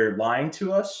they're lying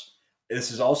to us.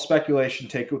 This is all speculation.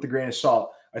 Take it with a grain of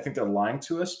salt. I think they're lying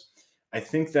to us. I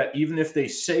think that even if they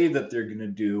say that they're going to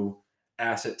do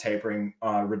asset tapering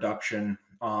reduction,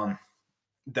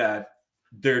 that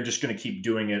they're just going to keep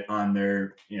doing it on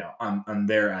their, on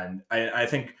their end. I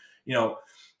think,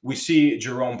 we see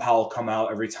Jerome Powell come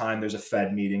out every time there's a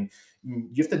Fed meeting.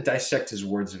 You have to dissect his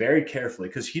words very carefully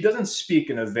because he doesn't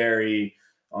speak in a very,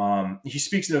 he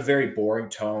speaks in a very boring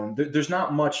tone. There's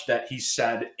not much that he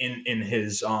said in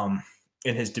his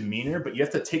demeanor, but you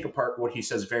have to take apart what he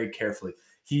says very carefully.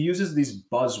 He uses these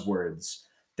buzzwords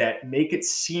that make it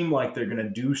seem like they're going to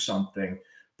do something,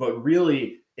 but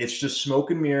really it's just smoke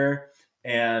and mirror,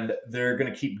 and they're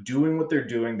going to keep doing what they're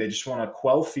doing. They just want to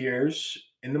quell fears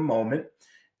in the moment.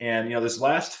 And, this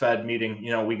last Fed meeting,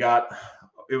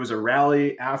 it was a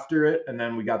rally after it, and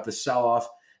then we got the sell-off,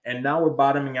 and now we're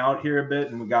bottoming out here a bit,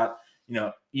 and we got,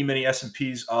 E-mini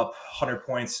S&Ps up 100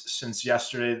 points since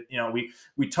yesterday.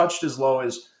 We touched as low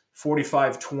as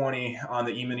 45.20 on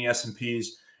the E-mini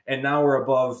S&Ps, and now we're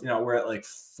above, we're at like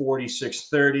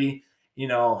 46.30.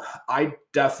 I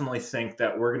definitely think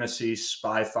that we're going to see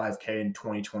SPY 5K in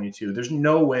 2022. There's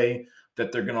no way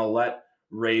that they're going to let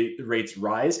rates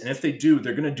rise. And if they do,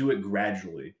 they're going to do it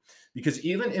gradually. Because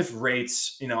even if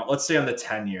rates, let's say on the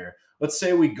 10-year, let's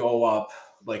say we go up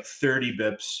like 30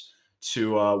 bips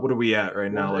to, what are we at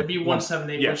right now? It'd be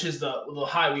 178, yeah, which is the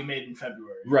high we made in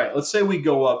February. Right. Let's say we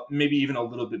go up maybe even a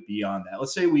little bit beyond that.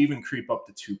 Let's say we even creep up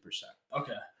to 2%.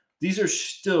 Okay. These are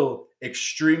still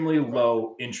extremely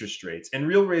low interest rates, and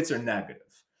real rates are negative.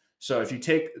 So if you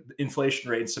take the inflation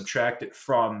rate and subtract it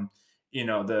from,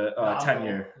 the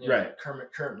 10-year, right,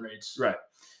 current rates, right?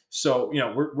 So,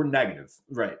 we're negative,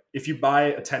 right? If you buy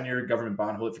a 10-year government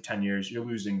bond, hold it for 10 years, you're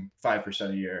losing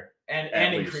 5% a year.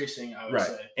 And increasing, I would Right.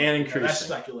 say. And But, increasing. that's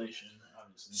speculation,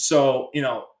 obviously. So,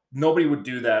 nobody would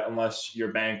do that unless you're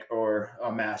a bank or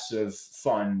a massive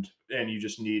fund and you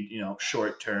just need,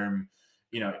 short term,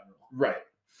 right.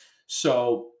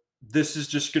 So this is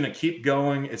just going to keep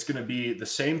going. It's going to be the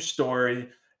same story.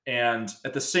 And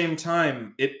at the same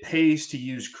time, it pays to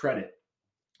use credit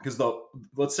because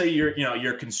let's say you're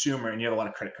a consumer and you have a lot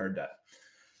of credit card debt.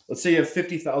 Let's say you have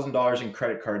 $50,000 in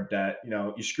credit card debt.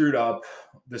 You screwed up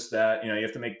this, that, you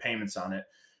have to make payments on it.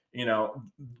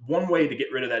 One way to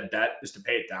get rid of that debt is to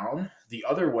pay it down. The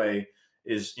other way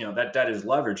is, that debt is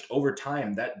leveraged over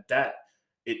time. That debt,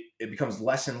 it becomes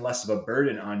less and less of a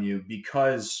burden on you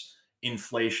because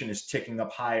inflation is ticking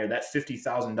up higher. That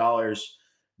 $50,000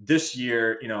 this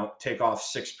year, take off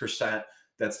 6%.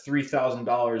 That's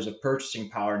 $3,000 of purchasing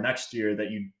power next year that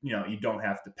you don't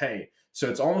have to pay. So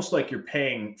it's almost like you're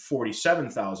paying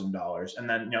 $47,000, and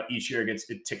then each year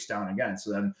it ticks down again.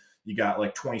 So then you got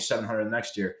like $2,700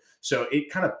 next year. So it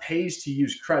kind of pays to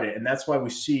use credit, and that's why we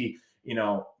see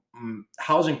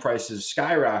housing prices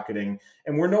skyrocketing,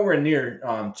 and we're nowhere near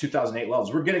 2008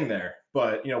 levels. We're getting there,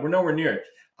 but we're nowhere near it.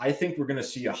 I think we're going to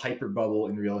see a hyper bubble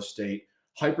in real estate,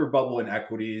 hyper bubble in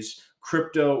equities,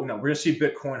 crypto. We're going to see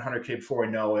Bitcoin 100K before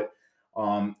we know it.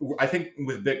 I think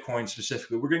with Bitcoin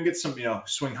specifically, we're going to get some,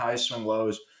 swing highs, swing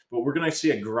lows, but we're going to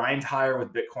see a grind higher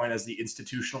with Bitcoin as the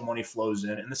institutional money flows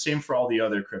in. And the same for all the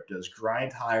other cryptos,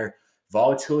 grind higher.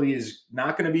 Volatility is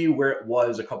not going to be where it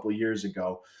was a couple of years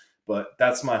ago, but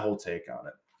that's my whole take on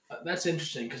it. That's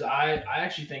interesting because I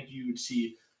actually think you would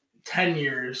see 10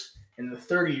 years and the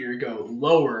 30-year go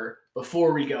lower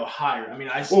before we go higher. I mean,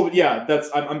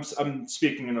 I'm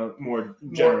speaking in a more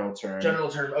general term. General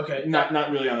term, okay.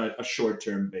 Not really on a short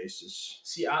term basis.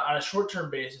 See, on a short term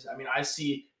basis, I mean, I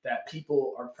see that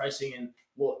people are pricing in.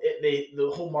 Well,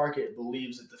 the whole market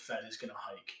believes that the Fed is going to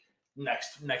hike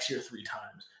next year 3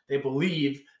 times. They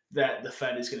believe that the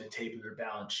Fed is going to taper their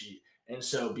balance sheet, and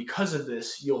so because of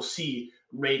this, you'll see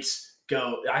rates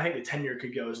go. I think the 10-year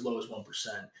could go as low as 1%.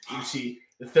 You see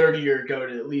the 30-year go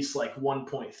to at least like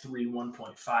 1.3,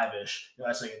 1.5-ish.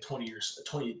 That's like a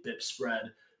 20 bip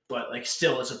spread, but like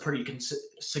still it's a pretty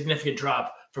significant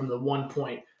drop from the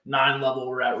 1.9 level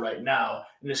we're at right now.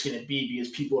 And it's going to be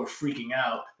because people are freaking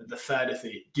out that the Fed, if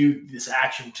they do this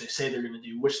action, which they say they're going to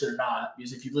do, which they're not,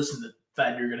 because if you listen to the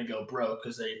Fed, you're going to go broke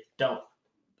because they don't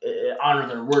honor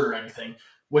their word or anything,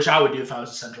 which I would do if I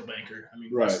was a central banker. I mean,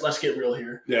 right. let's get real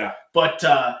here. Yeah. But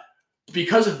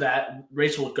because of that,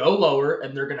 rates will go lower,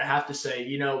 and they're going to have to say,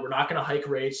 we're not going to hike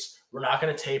rates. We're not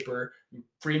going to taper.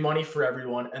 Free money for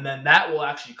everyone. And then that will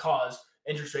actually cause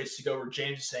interest rates to go where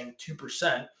James is saying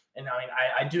 2%. And I mean,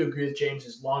 I do agree with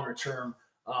James's longer term,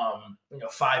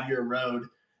 5-year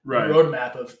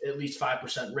roadmap of at least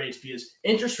 5% rates, because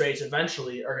interest rates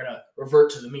eventually are going to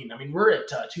revert to the mean. I mean, we're at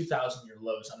 2,000-year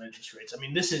lows on interest rates. I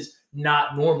mean, this is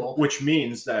not normal. Which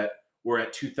means that we're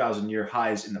at 2,000-year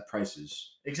highs in the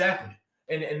prices. Exactly.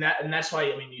 And that's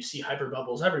why, I mean, you see hyper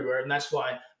bubbles everywhere, and that's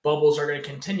why bubbles are going to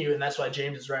continue, and that's why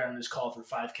James is right on this call for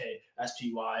 5K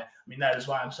SPY. I mean, that is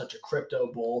why I'm such a crypto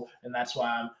bull, and that's why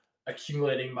I'm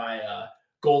accumulating my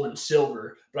gold and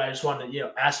silver. But I just wanted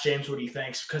to, ask James what he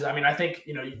thinks, because I mean, I think,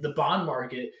 the bond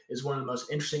market is one of the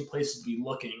most interesting places to be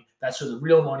looking. That's where the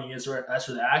real money is, or that's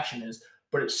where the action is.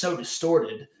 But it's so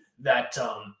distorted that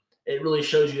it really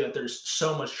shows you that there's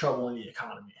so much trouble in the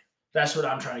economy. That's what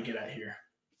I'm trying to get at here.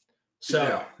 So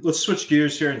yeah, let's switch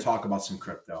gears here and talk about some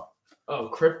crypto. Oh,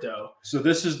 crypto. So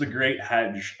this is the great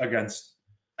hedge against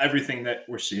everything that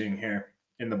we're seeing here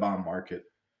in the bond market.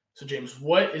 So James,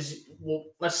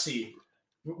 let's see.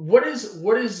 What is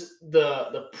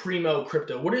the primo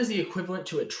crypto? What is the equivalent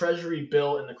to a treasury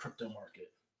bill in the crypto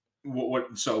market?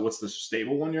 So what's the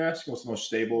stable one you're asking? What's the most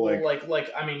stable?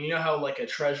 Like I mean, you know how like a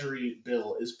treasury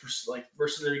bill is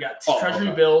versus you got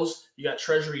treasury bills, you got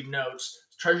treasury notes.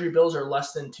 Treasury bills are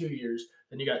less than 2 years.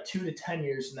 Then you got 2 to 10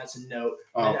 years, and that's a note.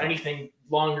 And anything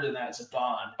longer than that is a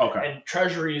bond. Okay. And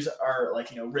treasuries are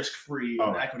risk free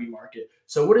in the equity market.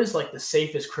 So what is like the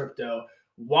safest crypto?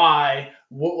 Why?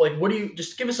 What do you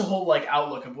just give us a whole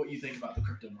outlook of what you think about the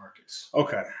crypto markets?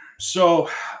 Okay. So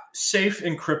safe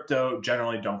and crypto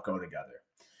generally don't go together.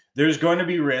 There's going to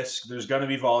be risk. There's going to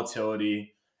be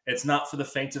volatility. It's not for the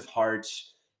faint of heart.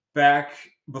 Back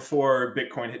before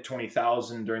Bitcoin hit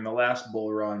 20,000 during the last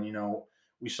bull run,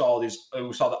 we saw the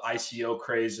ICO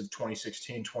craze of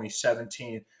 2016,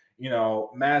 2017,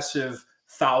 massive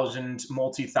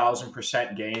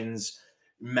multi-1,000% gains,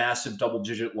 massive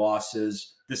double-digit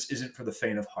losses. This isn't for the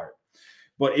faint of heart.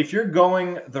 But if you're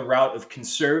going the route of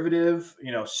conservative,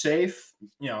 safe,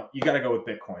 you got to go with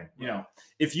Bitcoin.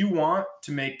 If you want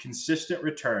to make consistent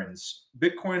returns,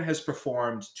 Bitcoin has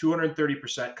performed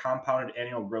 230% compounded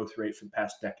annual growth rate for the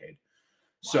past decade.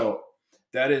 Wow. So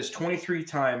that is 23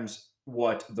 times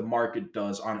what the market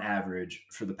does on average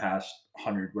for the past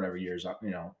 100 whatever years,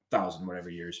 1,000 whatever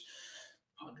years.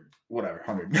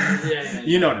 100. Yeah.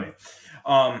 You know what I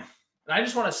mean? And I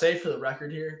just want to say for the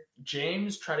record here,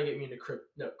 James tried to get me into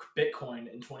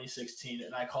Bitcoin in 2016,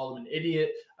 and I called him an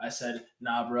idiot. I said,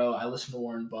 "Nah, bro, I listen to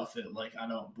Warren Buffett. Like, I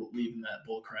don't believe in that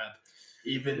bull crap."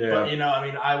 But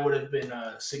I would have been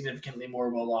significantly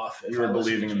more well off if you were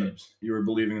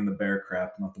believing in the bear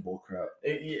crap, not the bull crap.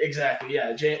 Exactly, yeah,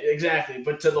 exactly.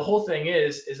 But the whole thing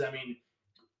is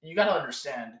you got to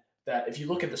understand that if you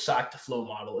look at the stock to flow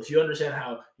model, if you understand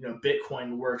how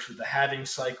Bitcoin works with the halving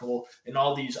cycle and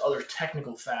all these other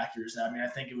technical factors, I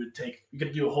think it would take, we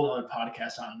could do a whole other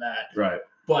podcast on that. Right.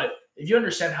 But if you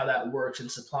understand how that works in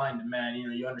supply and demand,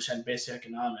 you understand basic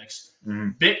economics.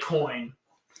 Mm-hmm. Bitcoin,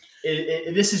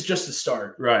 this is just the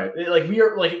start. Right. We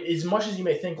are as much as you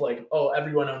may think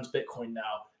everyone owns Bitcoin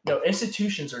now.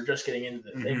 Institutions are just getting into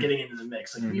the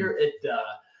mix. Mm-hmm. We are at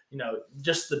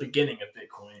just the beginning of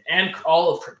Bitcoin and all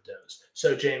of cryptos.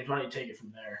 So, James, why don't you take it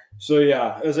from there? So,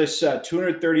 yeah, as I said,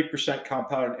 230%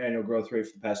 compounded annual growth rate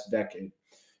for the past decade.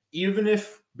 Even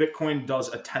if Bitcoin does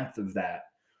a tenth of that,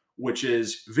 which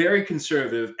is very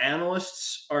conservative,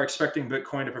 analysts are expecting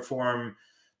Bitcoin to perform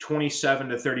 27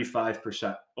 to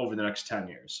 35% over the next 10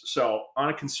 years. So, on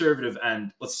a conservative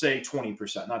end, let's say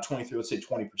 20%, not 23, let's say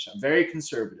 20%. Very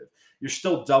conservative. You're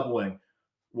still doubling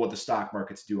what the stock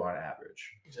markets do on average.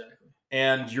 Exactly.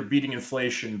 And you're beating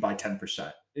inflation by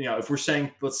 10%. If we're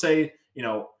saying, let's say,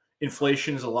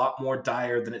 inflation is a lot more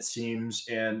dire than it seems,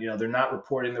 and, they're not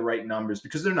reporting the right numbers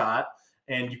because they're not,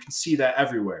 and you can see that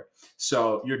everywhere.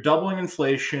 So you're doubling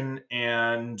inflation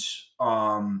and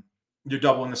you're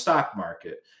doubling the stock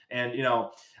market. And,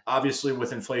 obviously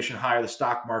with inflation higher, the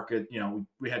stock market,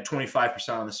 we had 25%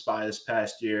 on the SPY this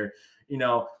past year.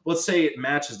 Let's say it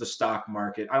matches the stock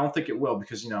market. I don't think it will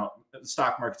because, the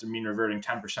stock market's a mean reverting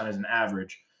 10% as an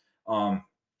average.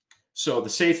 So the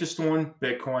safest one,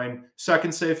 Bitcoin.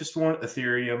 Second safest one,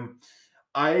 Ethereum.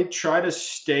 I try to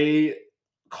stay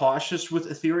cautious with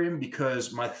Ethereum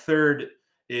because my third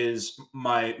is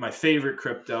my favorite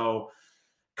crypto,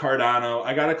 Cardano.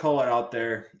 I got to call it out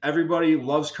there. Everybody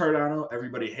loves Cardano.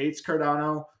 Everybody hates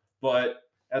Cardano. But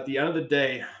at the end of the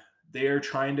day, they are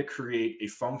trying to create a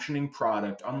functioning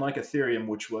product, unlike Ethereum,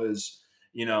 which was,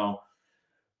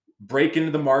 break into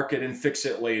the market and fix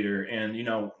it later. And,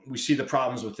 we see the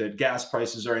problems with it. Gas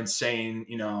prices are insane.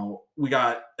 We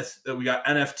got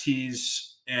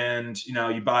NFTs and,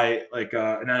 you buy like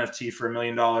an NFT for $1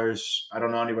 million. I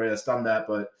don't know anybody that's done that,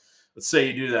 but let's say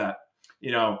you do that,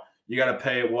 you got to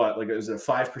pay what? Like, is it a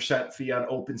 5% fee on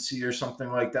OpenSea or something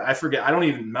like that? I forget. I don't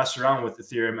even mess around with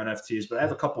Ethereum NFTs, but I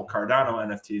have a couple Cardano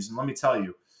NFTs. And let me tell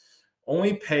you,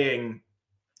 only paying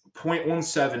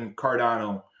 0.17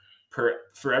 Cardano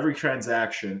for every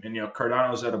transaction. And,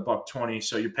 Cardano's at $1.20.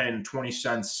 So you're paying 20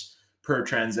 cents per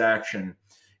transaction.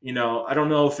 I don't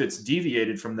know if it's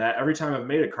deviated from that. Every time I've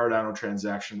made a Cardano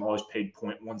transaction, I've always paid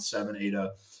 0.17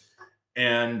 ADA.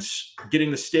 And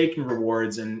getting the staking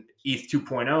rewards and ETH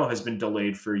 2.0 has been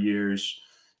delayed for years.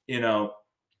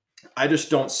 I just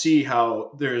don't see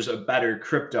how there's a better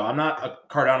crypto. I'm not a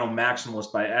Cardano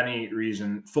maximalist by any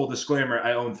reason. Full disclaimer,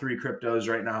 I own 3 cryptos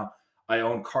right now. I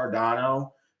own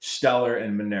Cardano, Stellar,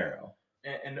 and Monero.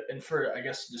 And for, I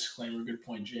guess, disclaimer, good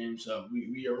point, James.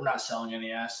 We're not selling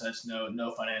any assets.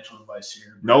 No financial advice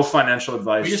here. No financial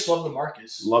advice. We just love the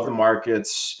markets. Love the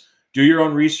markets. Do your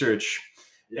own research.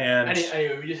 Yeah. And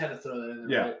anyway, we just had to throw that in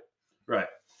there. Yeah, right.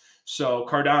 So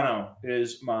Cardano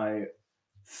is my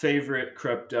favorite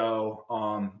crypto.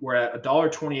 We're at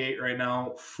 $1.28 right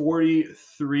now,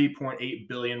 43.8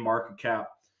 billion market cap.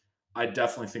 I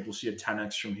definitely think we'll see a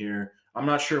 10x from here. I'm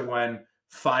not sure when.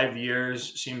 5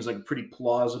 years seems like a pretty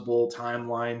plausible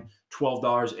timeline.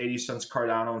 $12.80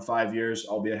 Cardano in 5 years.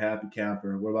 I'll be a happy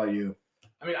camper. What about you?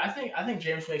 I think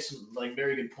James makes some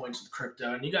very good points with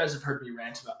crypto, and you guys have heard me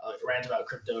rant about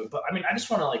crypto. But I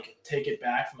just want to take it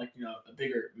back from a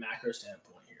bigger macro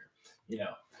standpoint here.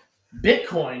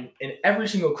 Bitcoin and every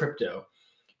single crypto,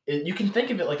 you can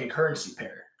think of it like a currency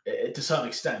pair to some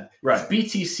extent. Right.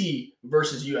 It's BTC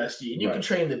versus USD, and you can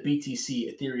trade the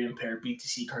BTC Ethereum pair,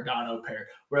 BTC Cardano pair,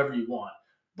 whatever you want.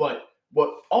 But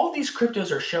what all these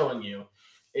cryptos are showing you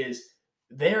is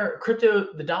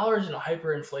the dollar is in a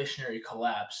hyperinflationary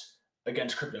collapse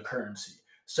against cryptocurrency.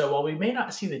 So while we may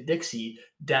not see the Dixie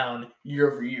down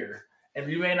year over year, And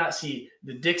we may not see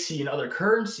the Dixie and other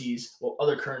currencies. Well,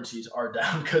 other currencies are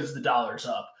down because the dollar's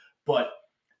up, but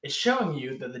it's showing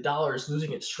you that the dollar is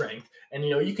losing its strength. And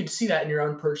you can see that in your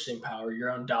own purchasing power,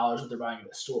 your own dollars that they're buying at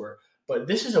the store. But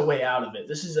this is a way out of it.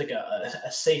 This is like a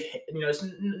safe. It's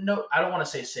no. I don't want to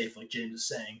say safe like James is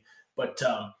saying, but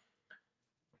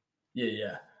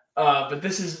yeah. But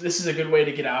this is a good way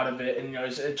to get out of it. And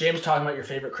James talking about your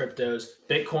favorite cryptos.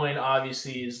 Bitcoin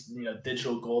obviously is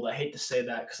digital gold. I hate to say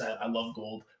that because I love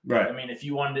gold. Right. I mean, if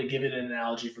you wanted to give it an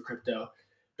analogy for crypto,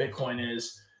 Bitcoin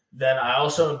is. Then I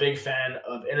also am a big fan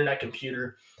of internet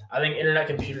computer. I think internet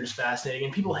computer is fascinating,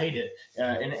 and people hate it.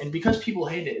 And because people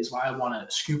hate it is why I want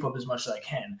to scoop up as much as I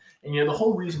can. And the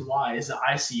whole reason why is the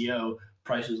ICO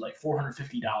price was like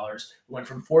 $450. It went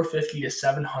from $450 to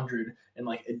 $700 in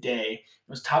like a day. It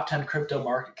was top 10 crypto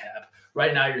market cap.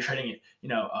 Right now you're trading at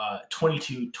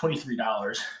 $22,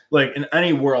 $23. Like in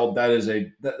any world, that's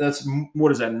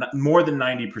what is that? More than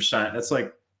 90%. That's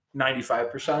like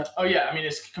 95%. Oh yeah, I mean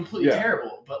it's completely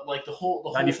terrible. But like the whole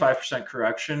 95%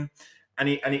 correction.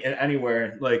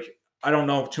 Anywhere. Like I don't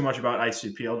know too much about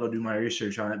ICP. I'll go do my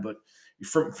research on it. But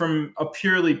from a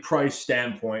purely price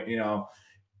standpoint,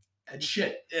 that's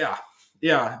shit.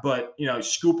 Yeah. But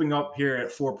scooping up here at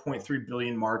 4.3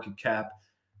 billion market cap.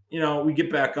 We get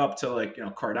back up to like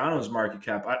Cardano's market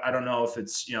cap. I don't know if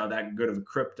it's that good of a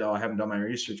crypto. I haven't done my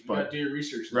research, but you gotta do your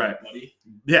research, right, buddy.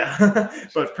 Yeah,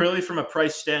 but purely from a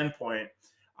price standpoint,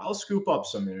 I'll scoop up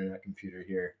some internet computer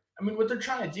here. I mean, what they're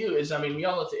trying to do is, we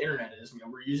all know what the internet is.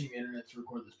 We're using the internet to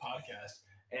record this podcast,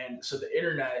 and so the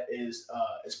internet is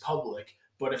public.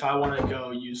 But if I want to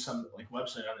go use some like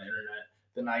website on the internet,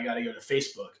 then I got to go to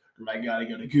Facebook, or I got to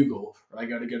go to Google, or I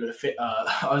got to go to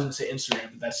I was gonna say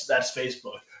Instagram, but that's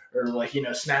Facebook, or like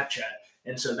Snapchat,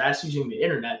 and so that's using the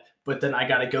internet. But then I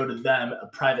got to go to them, a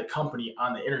private company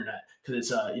on the internet, because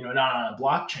it's not on a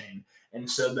blockchain, and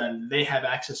so then they have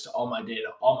access to all my data,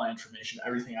 all my information,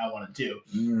 everything I want to do.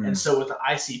 And so what the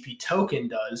ICP token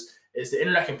does is the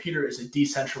internet computer is a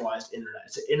decentralized internet.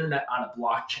 It's an internet on a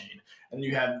blockchain, and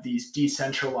you have these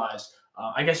decentralized.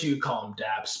 I guess you could call them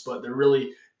dApps, but they're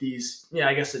really these. Yeah,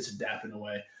 I guess it's a dApp in a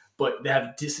way. But they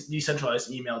have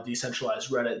decentralized email, decentralized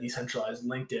Reddit, decentralized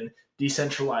LinkedIn,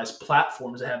 decentralized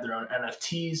platforms. They have their own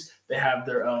NFTs. They have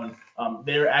their own.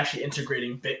 They're actually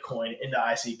integrating Bitcoin into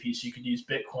ICP, so you could use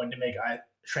Bitcoin to make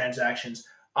transactions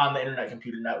on the Internet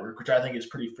Computer Network, which I think is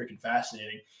pretty freaking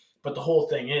fascinating. But the whole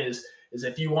thing is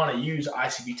if you want to use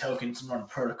ICP tokens and run a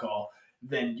protocol,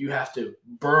 then you have to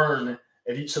burn.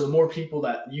 So the more people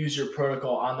that use your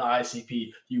protocol on the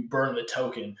ICP, you burn the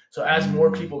token. So as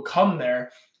more people come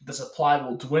there, the supply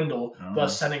will dwindle,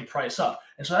 thus sending price up.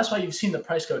 And so that's why you've seen the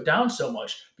price go down so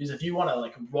much, because if you want to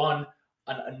like run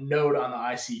a node on the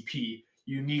ICP,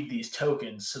 you need these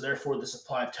tokens. So therefore the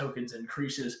supply of tokens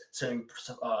increases, sending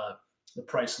the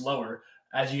price lower.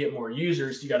 As you get more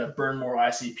users, you got to burn more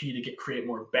ICP to create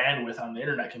more bandwidth on the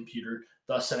internet computer,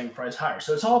 thus setting price higher.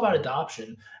 So it's all about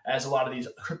adoption, as a lot of these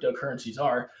cryptocurrencies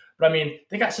are. But I mean,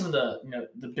 they got some of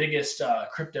the biggest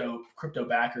crypto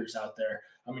backers out there.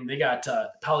 I mean, they got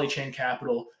Polychain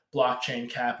Capital, Blockchain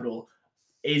Capital,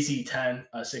 AZ10,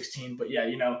 16. But yeah,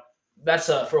 that's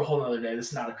for a whole other day. This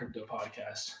is not a crypto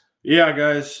podcast. Yeah,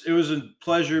 guys, it was a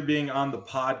pleasure being on the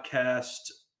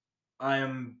podcast. I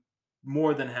am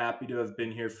more than happy to have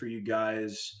been here for you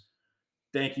guys.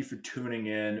 Thank you for tuning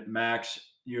in. Max,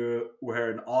 you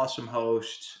were an awesome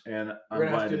host, and I'm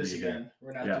glad to be here.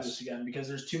 We're going to have to do this again because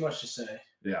there's too much to say.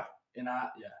 Yeah. And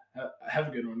have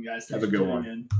a good one, guys. Thanks have a good one.